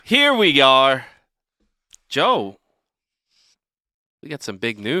Here we are. Joe, we got some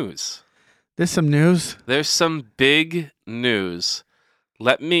big news. There's some news. There's some big news.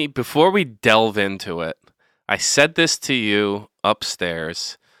 Before we delve into it, I said this to you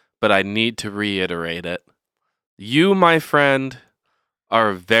upstairs, but I need to reiterate it. You, my friend, are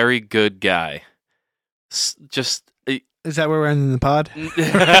a very good guy. Is that where we're ending the pod?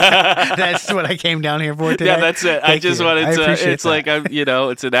 That's what I came down here for today. Yeah, that's it. I just wanted to. It's that. like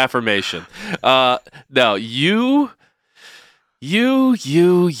it's an affirmation. No, you.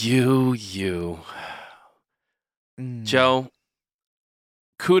 Joe,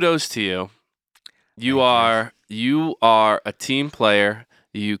 kudos to you. You are a team player.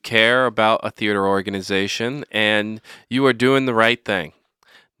 You care about a theater organization, and you are doing the right thing.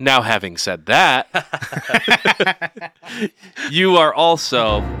 Now, having said that, you are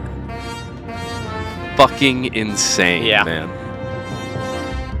also fucking insane, man.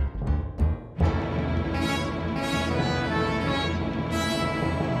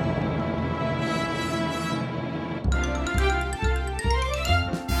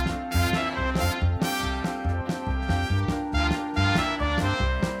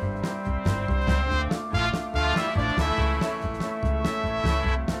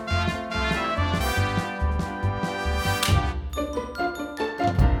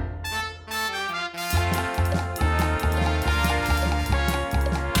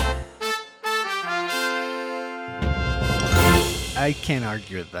 I can't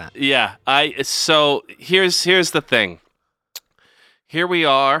argue with that. Yeah, so here's the thing. Here we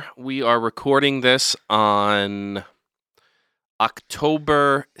are. We are recording this on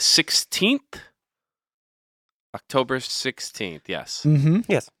October 16th. October 16th, yes. Mm-hmm.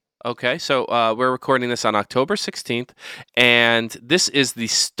 Yes. Okay, so we're recording this on October 16th, and this is the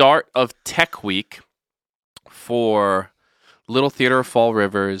start of Tech Week for Little Theater of Fall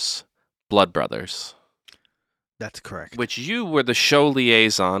River's Blood Brothers. That's correct. Which you were the show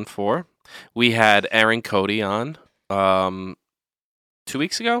liaison for. We had Aaron Cody on 2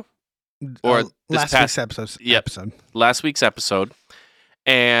 weeks ago? Or last week's episode. Yep, last week's episode.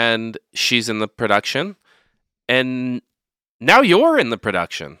 And she's in the production. And now you're in the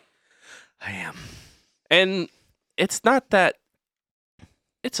production. I am. And it's not that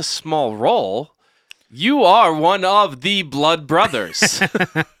it's a small role. You are one of the Blood Brothers.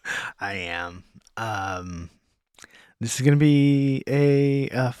 I am. This is going to be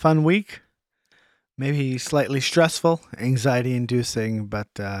a fun week. Maybe slightly stressful, anxiety-inducing, but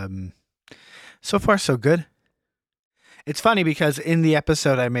so far so good. It's funny because in the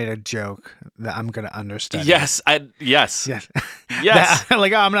episode I made a joke that I'm going to understudy. Yes. Yes.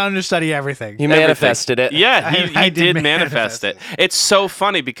 Like, I'm going to understudy everything. You manifested it. Yeah, he did manifest it. It's so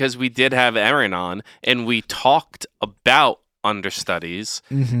funny because we did have Aaron on, and we talked about understudies.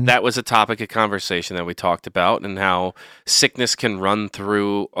 Mm-hmm. That was a topic of conversation that we talked about, and how sickness can run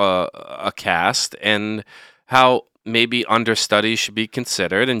through a cast, and how maybe understudies should be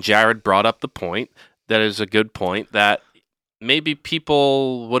considered. And Jared brought up the point, that is a good point, that maybe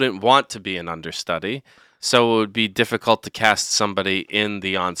people wouldn't want to be an understudy, so it would be difficult to cast somebody in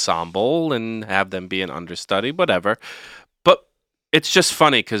the ensemble and have them be an understudy, whatever. But it's just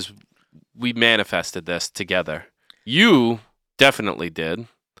funny because we manifested this together. You definitely did.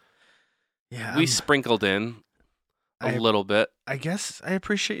 Yeah, we sprinkled in a little bit. I guess I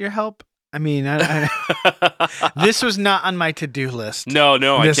appreciate your help. I mean, this was not on my to-do list. No,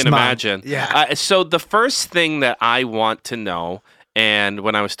 I can imagine. Yeah. So the first thing that I want to know, and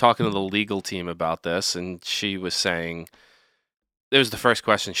when I was talking to the legal team about this, and she was saying, it was the first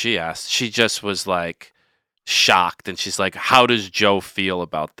question she asked. She just was like shocked, and she's like, "How does Joe feel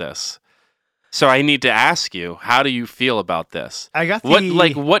about this?" So I need to ask you, how do you feel about this? I got what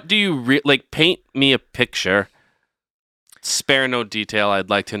do you paint me a picture? Spare no detail. I'd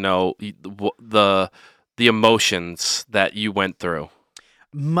like to know the emotions that you went through.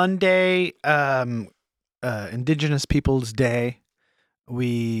 Monday, Indigenous Peoples Day,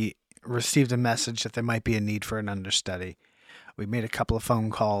 we received a message that there might be a need for an understudy. We made a couple of phone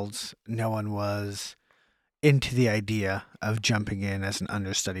calls. No one was into the idea of jumping in as an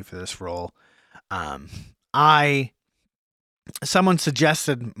understudy for this role. Someone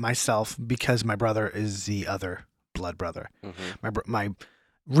suggested myself because my brother is the other blood brother. Mm-hmm. My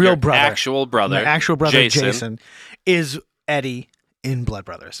real brother, my actual brother, Jason, is Eddie in Blood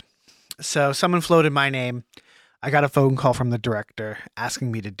Brothers. So someone floated my name. I got a phone call from the director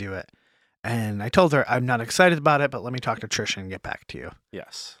asking me to do it. And I told her I'm not excited about it, but let me talk to Trisha and get back to you.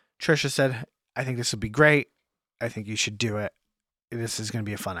 Yes. Trisha said, I think this would be great. I think you should do it. This is going to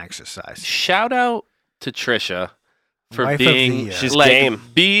be a fun exercise. Shout out to Trisha for being she's game.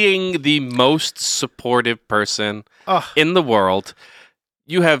 being the most supportive person in the world.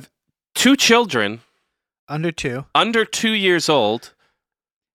 You have 2 children under 2 years old.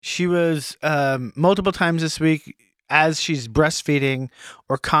 She was multiple times this week, as she's breastfeeding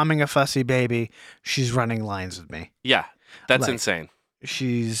or calming a fussy baby, she's running lines with me. Yeah, that's insane.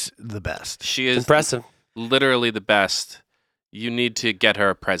 She's the best. She is impressive. Literally the best. You need to get her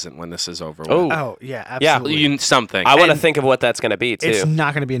a present when this is over with. Oh yeah, absolutely. Yeah, something. I want to think of what that's going to be, too. It's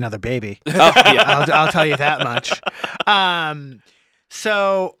not going to be another baby. Yeah. I'll tell you that much.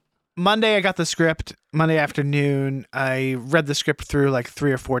 So Monday, I got the script. Monday afternoon, I read the script through like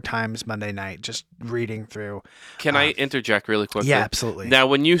 3 or 4 times Monday night, just reading through. Can I interject really quickly? Yeah, absolutely. Now,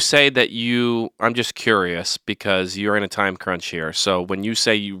 when you say that I'm just curious because you're in a time crunch here. So when you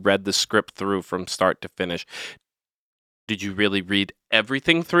say you read the script through from start to finish, did you really read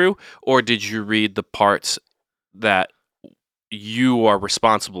everything through, or did you read the parts that you are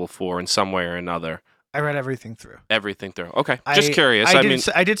responsible for in some way or another? I read everything through. Everything through. Okay. Just curious.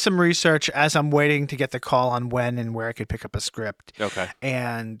 I did some research as I'm waiting to get the call on when and where I could pick up a script. Okay.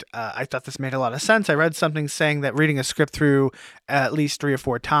 And I thought this made a lot of sense. I read something saying that reading a script through at least 3 or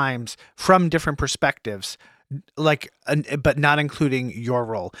 4 times from different perspectives, but not including your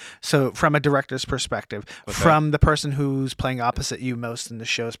role. So from a director's perspective, from the person who's playing opposite you most in the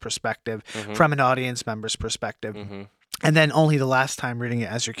show's perspective, from an audience member's perspective. And then only the last time reading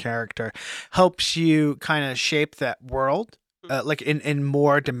it as your character helps you kind of shape that world, like in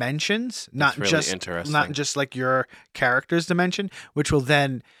more dimensions, not just like your character's dimension, which will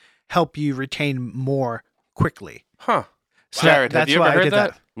then help you retain more quickly. Huh. So Jared, have you ever heard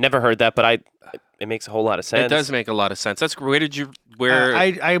that? Never heard that, but it makes a whole lot of sense. It does make a lot of sense. That's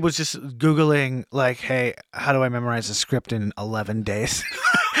I was just Googling like, hey, how do I memorize a script in 11 days?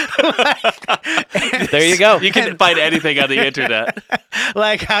 There you go. You can find anything on the internet.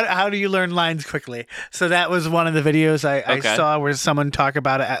 Like, how do you learn lines quickly? So that was one of the videos I saw where someone talk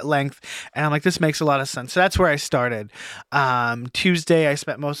about it at length, and I'm like, this makes a lot of sense. So that's where I started. Tuesday, I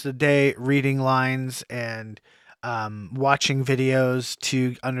spent most of the day reading lines and watching videos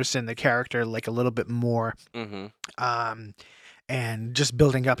to understand the character like a little bit more. And just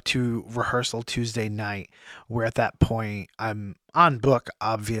building up to rehearsal Tuesday night, where at that point I'm on book,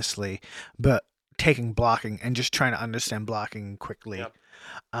 obviously, but taking blocking and just trying to understand blocking quickly. Yep.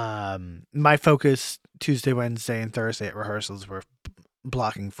 My focus Tuesday, Wednesday, and Thursday at rehearsals were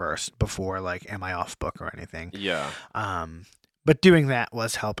blocking first before like, am I off book or anything? Yeah. But doing that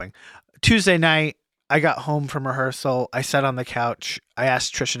was helping. Tuesday night, I got home from rehearsal. I sat on the couch. I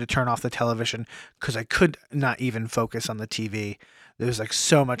asked Trisha to turn off the television because I could not even focus on the TV. There was like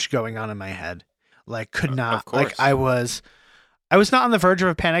so much going on in my head. Like could not. Like I was not on the verge of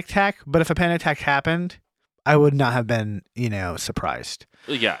a panic attack, but if a panic attack happened, I would not have been, surprised.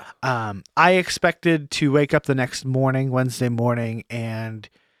 Yeah. I expected to wake up the next morning, Wednesday morning, and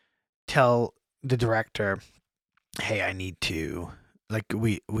tell the director, hey, I need to. Like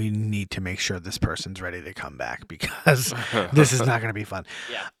we need to make sure this person's ready to come back because this is not going to be fun.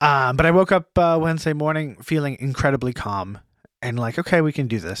 Yeah. But I woke up Wednesday morning feeling incredibly calm and like, okay, we can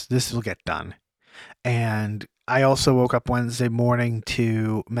do this. This will get done. And I also woke up Wednesday morning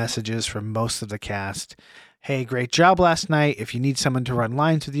to messages from most of the cast. Hey, great job last night. If you need someone to run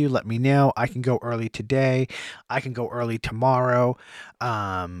lines with you, let me know. I can go early today. I can go early tomorrow.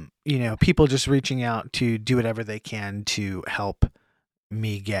 People just reaching out to do whatever they can to help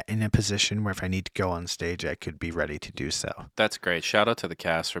me get in a position where if I need to go on stage, I could be ready to do so. That's great. Shout out to the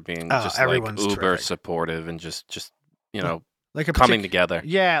cast for being just like uber terrific. Supportive and just like coming together.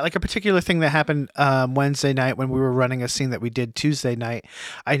 Yeah, like a particular thing that happened Wednesday night when we were running a scene that we did Tuesday night.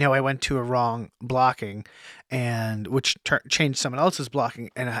 I know I went to a wrong blocking, and which changed someone else's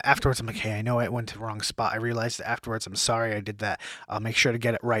blocking. And afterwards, I'm like, hey, I know I went to the wrong spot. I realized that afterwards, I'm sorry I did that. I'll make sure to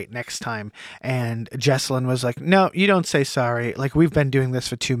get it right next time. And Jesselyn was like, no, you don't say sorry. Like, we've been doing this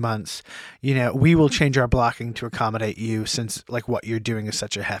for 2 months. We will change our blocking to accommodate you since like what you're doing is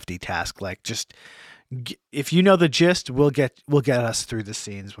such a hefty task. Like, just if you know the gist, we'll get us through the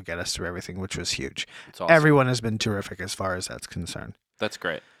scenes. We'll get us through everything, which was huge. Awesome. Everyone has been terrific as far as that's concerned. That's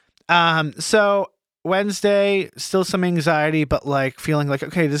great. So Wednesday, still some anxiety, but like feeling like,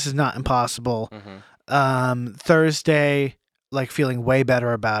 okay, this is not impossible. Thursday, like feeling way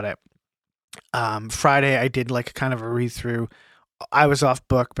better about it. Friday, I did like kind of a read through. I was off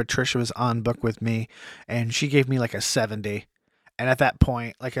book, but Trisha was on book with me, and she gave me like a 70. And at that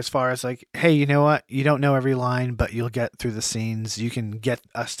point, like as far as like, hey, you know what? You don't know every line, but you'll get through the scenes. You can get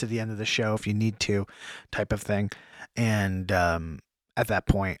us to the end of the show if you need to, type of thing. And at that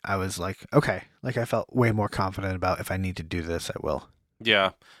point, I was like, okay, like I felt way more confident about if I need to do this, I will.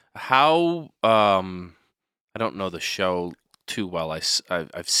 Yeah. How I don't know the show too well.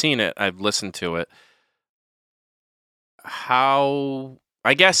 I've seen it. I've listened to it. How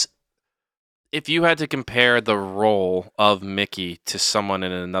I guess if you had to compare the role of Mickey to someone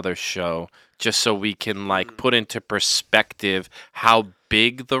in another show, just so we can like put into perspective how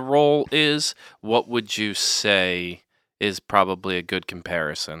big the role is, what would you say is probably a good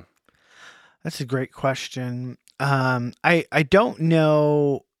comparison? That's a great question. I don't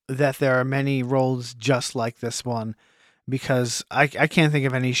know that there are many roles just like this one because I can't think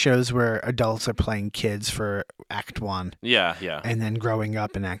of any shows where adults are playing kids for Act 1 Yeah, yeah. and then growing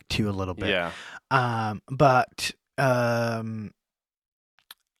up in Act 2 a little bit. Yeah. But I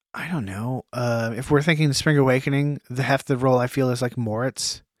don't know. If we're thinking Spring Awakening, the half the role I feel is like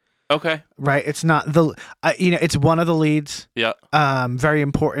Moritz. Okay. Right. It's not the, it's one of the leads. Yeah. Very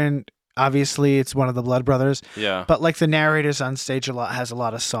important. Obviously, it's one of the Blood Brothers. Yeah. But like the narrators on stage has a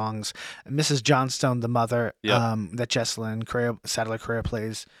lot of songs. Mrs. Johnstone, the mother, that Jessalyn Sadler-Correa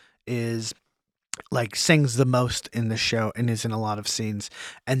plays, is like sings the most in the show and is in a lot of scenes.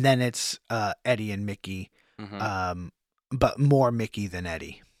 And then it's Eddie and Mickey, but more Mickey than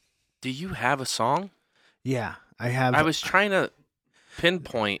Eddie. Do you have a song? Yeah, I have. I was trying to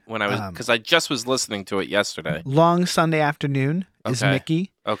pinpoint when I was because I just was listening to it yesterday. Long Sunday Afternoon is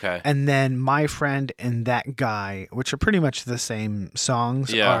Mickey. Okay. And then My Friend and That Guy, which are pretty much the same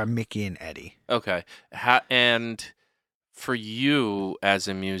songs, are Mickey and Eddie. Okay. And for you as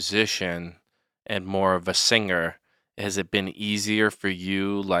a musician and more of a singer, has it been easier for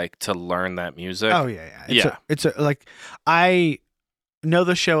you like to learn that music? Oh yeah. It's like I know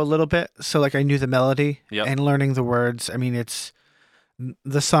the show a little bit, so like I knew the melody and learning the words. I mean, it's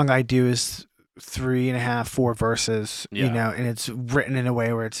the song I do is 3.5, 4 verses, and it's written in a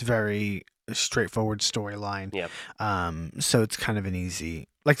way where it's very straightforward storyline. Yeah. So it's kind of an easy,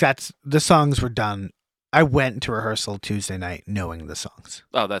 like the songs were done. I went to rehearsal Tuesday night knowing the songs.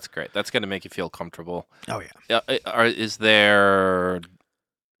 Oh, that's great. That's going to make you feel comfortable. Oh yeah. Is there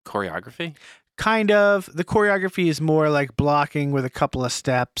choreography? Kind of. The choreography is more like blocking with a couple of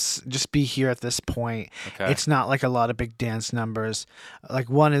steps. Just be here at this point. Okay. It's not like a lot of big dance numbers. Like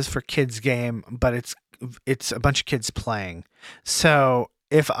one is for kids game, but it's a bunch of kids playing. So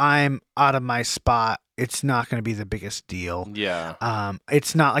if I'm out of my spot, it's not going to be the biggest deal. Yeah.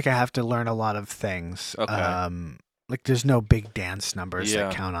 It's not like I have to learn a lot of things. Okay. Like there's no big dance numbers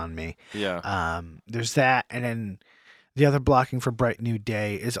that count on me. Yeah. There's that, and then the other blocking for Bright New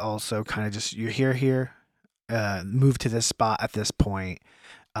Day is also kind of just you're here, move to this spot at this point,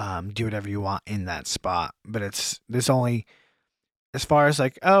 do whatever you want in that spot. But there's only, as far as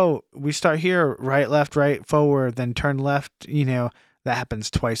like, oh, we start here, right, left, right, forward, then turn left, that happens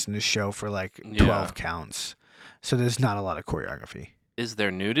twice in the show for like 12 counts. So there's not a lot of choreography. Is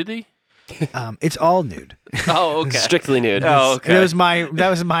there nudity? It's all nude. Oh, okay. Strictly nude. Oh, okay. That was my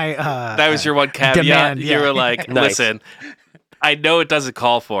that was your one caveat. Demand, You were like, listen, I know it doesn't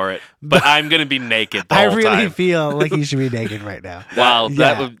call for it, but I'm going to be naked the whole time. I really feel like you should be naked right now. Wow,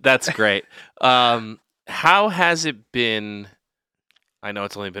 that's great. How has it been? I know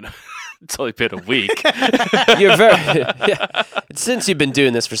it's only been a week. You're since you've been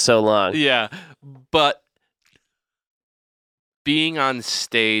doing this for so long. Yeah, but being on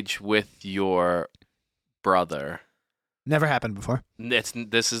stage with your brother never happened before.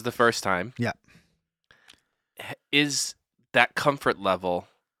 This is the first time. Yeah. Is that comfort level?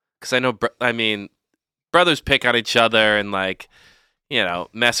 Because I know, brothers pick on each other and like,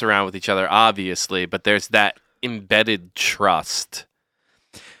 mess around with each other, obviously, but there's that embedded trust.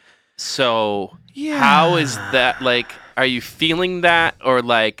 So how is that, like, are you feeling that, or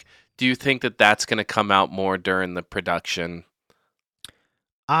like, do you think that that's going to come out more during the production?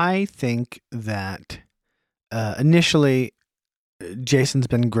 I think that initially Jason's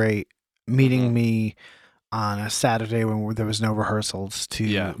been great meeting me on a Saturday when there was no rehearsals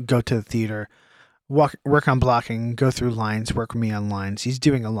to go to the theater, work on blocking, go through lines, work with me on lines. He's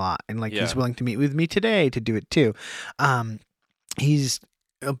doing a lot, and like he's willing to meet with me today to do it too. He's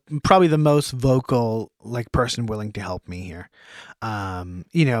probably the most vocal like person willing to help me here. I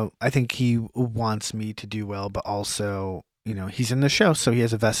think he wants me to do well, but also he's in the show, so he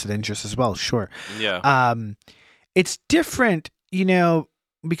has a vested interest as well. Sure. Yeah. It's different,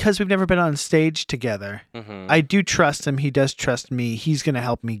 because we've never been on stage together. Mm-hmm. I do trust him. He does trust me. He's going to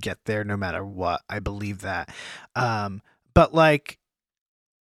help me get there no matter what. I believe that. But like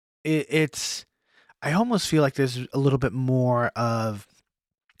it's, I almost feel like there's a little bit more of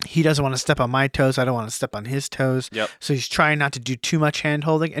he doesn't want to step on my toes. I don't want to step on his toes. Yep. So he's trying not to do too much hand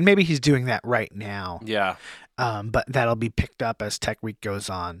holding, and maybe he's doing that right now. Yeah. But that'll be picked up as Tech Week goes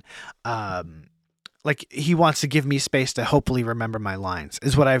on. Like he wants to give me space to hopefully remember my lines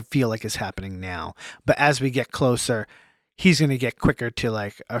is what I feel like is happening now. But as we get closer, he's going to get quicker to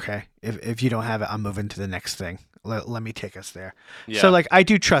like, okay, if you don't have it, I'm moving to the next thing. Let me take us there. Yeah. So like I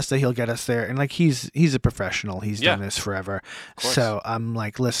do trust that he'll get us there, and like he's a professional. He's done this forever. So I'm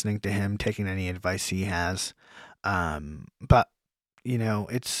like listening to him, taking any advice he has. But you know,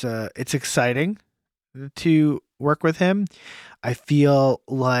 it's exciting to work with him. I feel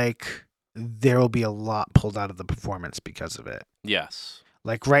like there will be a lot pulled out of the performance because of it. Yes.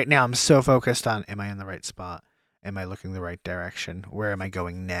 Like right now I'm so focused on, am I in the right spot? Am I looking the right direction? Where am I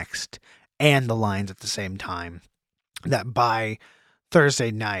going next? And the lines at the same time, that by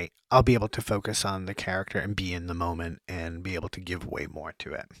Thursday night, I'll be able to focus on the character and be in the moment and be able to give way more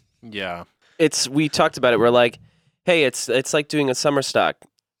to it. Yeah. We talked about it. We're like, hey, it's like doing a summer stock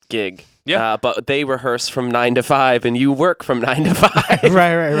gig. Yeah. But they rehearse from 9 to 5 and you work from 9 to 5.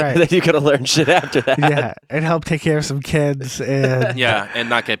 Right. Then you got to learn shit after that. Yeah. And help take care of some kids. And and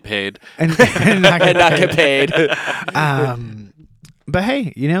not get paid. And not get paid. But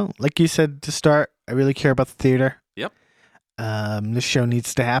hey, you know, like you said to start, I really care about the theater. Yep. This show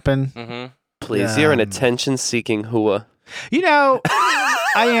needs to happen. Mm-hmm. Please, you're an attention-seeking hua. You know,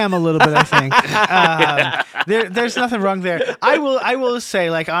 I am a little bit, I think. There's nothing wrong there. I will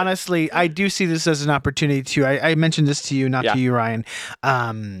say, like, honestly, I do see this as an opportunity to, I mentioned this to you, not to you, Ryan,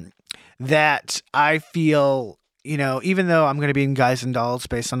 that I feel, you know, even though I'm going to be in Guys and Dolls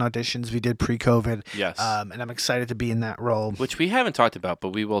based on auditions we did pre-COVID. Yes. And I'm excited to be in that role. Which we haven't talked about, but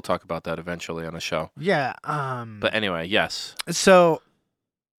we will talk about that eventually on the show. Yeah. But anyway, yes. So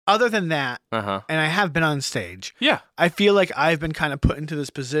other than that, and I have been on stage. Yeah. I feel like I've been kind of put into this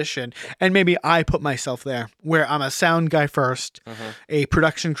position, and maybe I put myself there, where I'm a sound guy first, a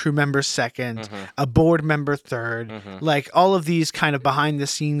production crew member second, a board member third. Like all of these kind of behind the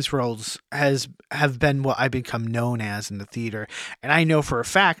scenes roles have been what I've become known as in the theater. And I know for a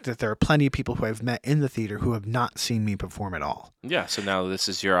fact that there are plenty of people who I've met in the theater who have not seen me perform at all. Yeah, so now this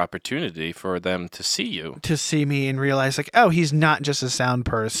is your opportunity for them to see you. To see me and realize, like, oh, he's not just a sound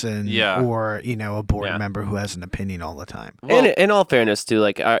person or, you know, a board member who has an opinion all the time. Well, and in all fairness, too,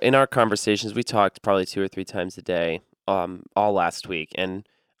 like in our conversations, we talked probably 2 or 3 times a day all last week. And,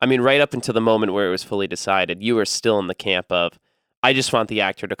 I mean, right up until the moment where it was fully decided, you were still in the camp of, I just want the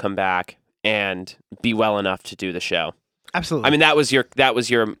actor to come back and be well enough to do the show. Absolutely. I mean, that was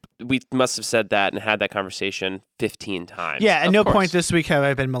your. We must have said that and had that conversation 15 times. Yeah, at no point this week have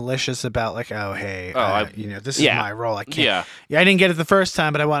I been malicious about like, oh, hey, you know, this is my role. I can't. Yeah, I didn't get it the first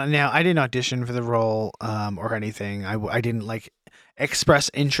time, but I want it now. I didn't audition for the role or anything. I didn't like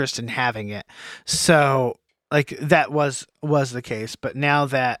express interest in having it. So like that was the case, but now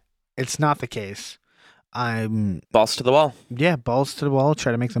that it's not the case, I'm balls to the wall. Yeah, balls to the wall.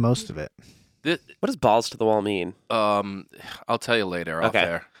 Try to make the most of it. What does balls to the wall mean? I'll tell you later off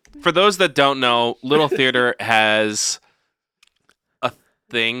there. For those that don't know, Little Theater has a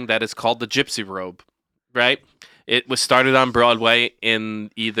thing that is called the Gypsy Robe, right? It was started on Broadway in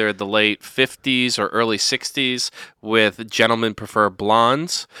either the late 50s or early 60s with Gentlemen Prefer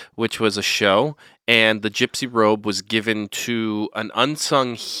Blondes, which was a show. And the Gypsy Robe was given to an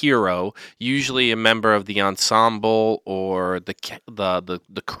unsung hero, usually a member of the ensemble or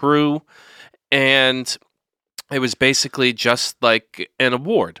the crew. And it was basically just like an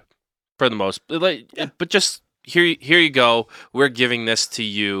award for the most, but just here you go. We're giving this to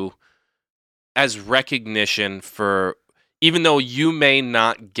you as recognition for, even though you may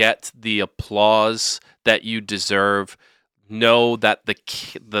not get the applause that you deserve, know that the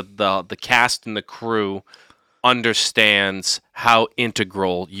cast and the crew understands how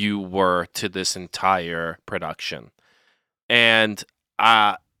integral you were to this entire production. And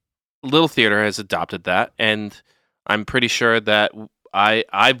Little Theater has adopted that, and I'm pretty sure that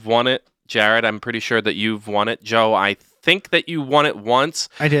I've won it. Jared, I'm pretty sure that you've won it. Joe, I think that you won it once.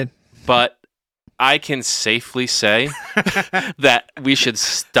 I did. But I can safely say that we should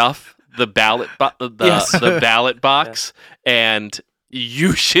stuff the ballot the ballot box, and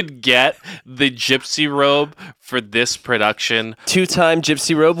you should get the Gypsy Robe for this production. 2-time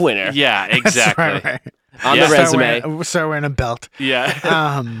Gypsy Robe winner. Yeah, exactly. Right. On the resume. Start wearing a belt.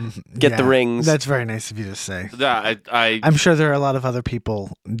 Yeah. Get the rings. That's very nice of you to say. I'm sure there are a lot of other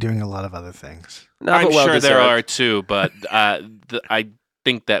people doing a lot of other things. No, I'm sure there are too, but I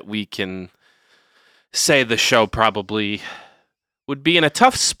think that we can say the show probably would be in a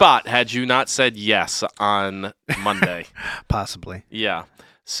tough spot had you not said yes on Monday. Possibly. Yeah.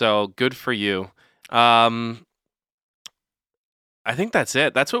 So good for you. I think that's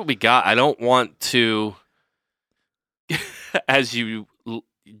it. That's what we got. I don't want to, as you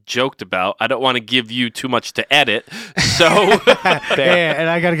joked about, I don't want to give you too much to edit. So yeah, and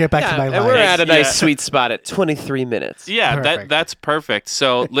I got to get back to my life. And we're at a nice sweet spot at 23 minutes. Yeah, that's perfect.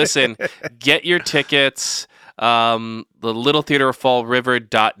 So listen, get your tickets. The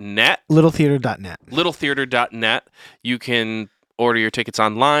littletheaterfallriver.net. Littletheater.net. Littletheater.net. You can order your tickets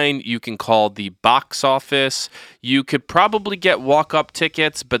online. You can call the box office. You could probably get walk-up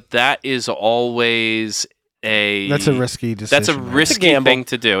tickets, but that is always that's a risky decision. That's a risky thing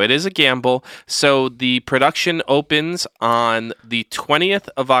to do. It is a gamble. So the production opens on the 20th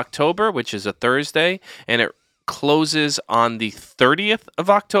of October, which is a Thursday, and it closes on the 30th of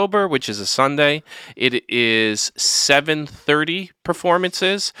October, which is a Sunday. It is 7:30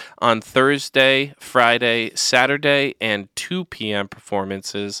 performances on Thursday, Friday, Saturday, and 2 p.m.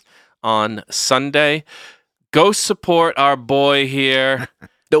 performances on Sunday. Go support our boy here.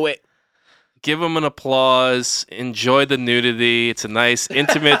 Do it. Give him an applause. Enjoy the nudity. It's a nice,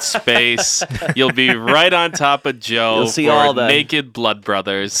 intimate space. You'll be right on top of Joe. You'll see all the naked blood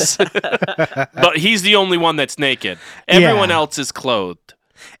brothers. But he's the only one that's naked. Everyone else is clothed.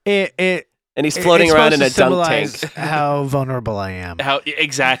 And he's floating around in a dunk tank. How vulnerable I am.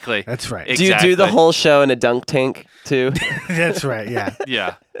 Exactly. That's right. Do you do the whole show in a dunk tank too? That's right. Yeah.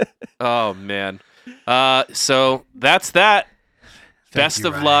 Yeah. Oh man. So that's that. Best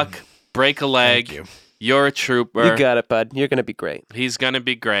of luck. Break a leg. Thank you. You're a trooper. You got it, bud. You're going to be great. He's going to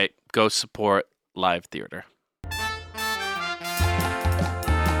be great. Go support live theater.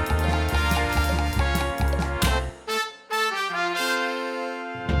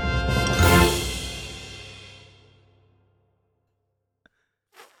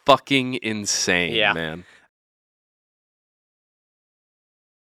 Fucking insane, man.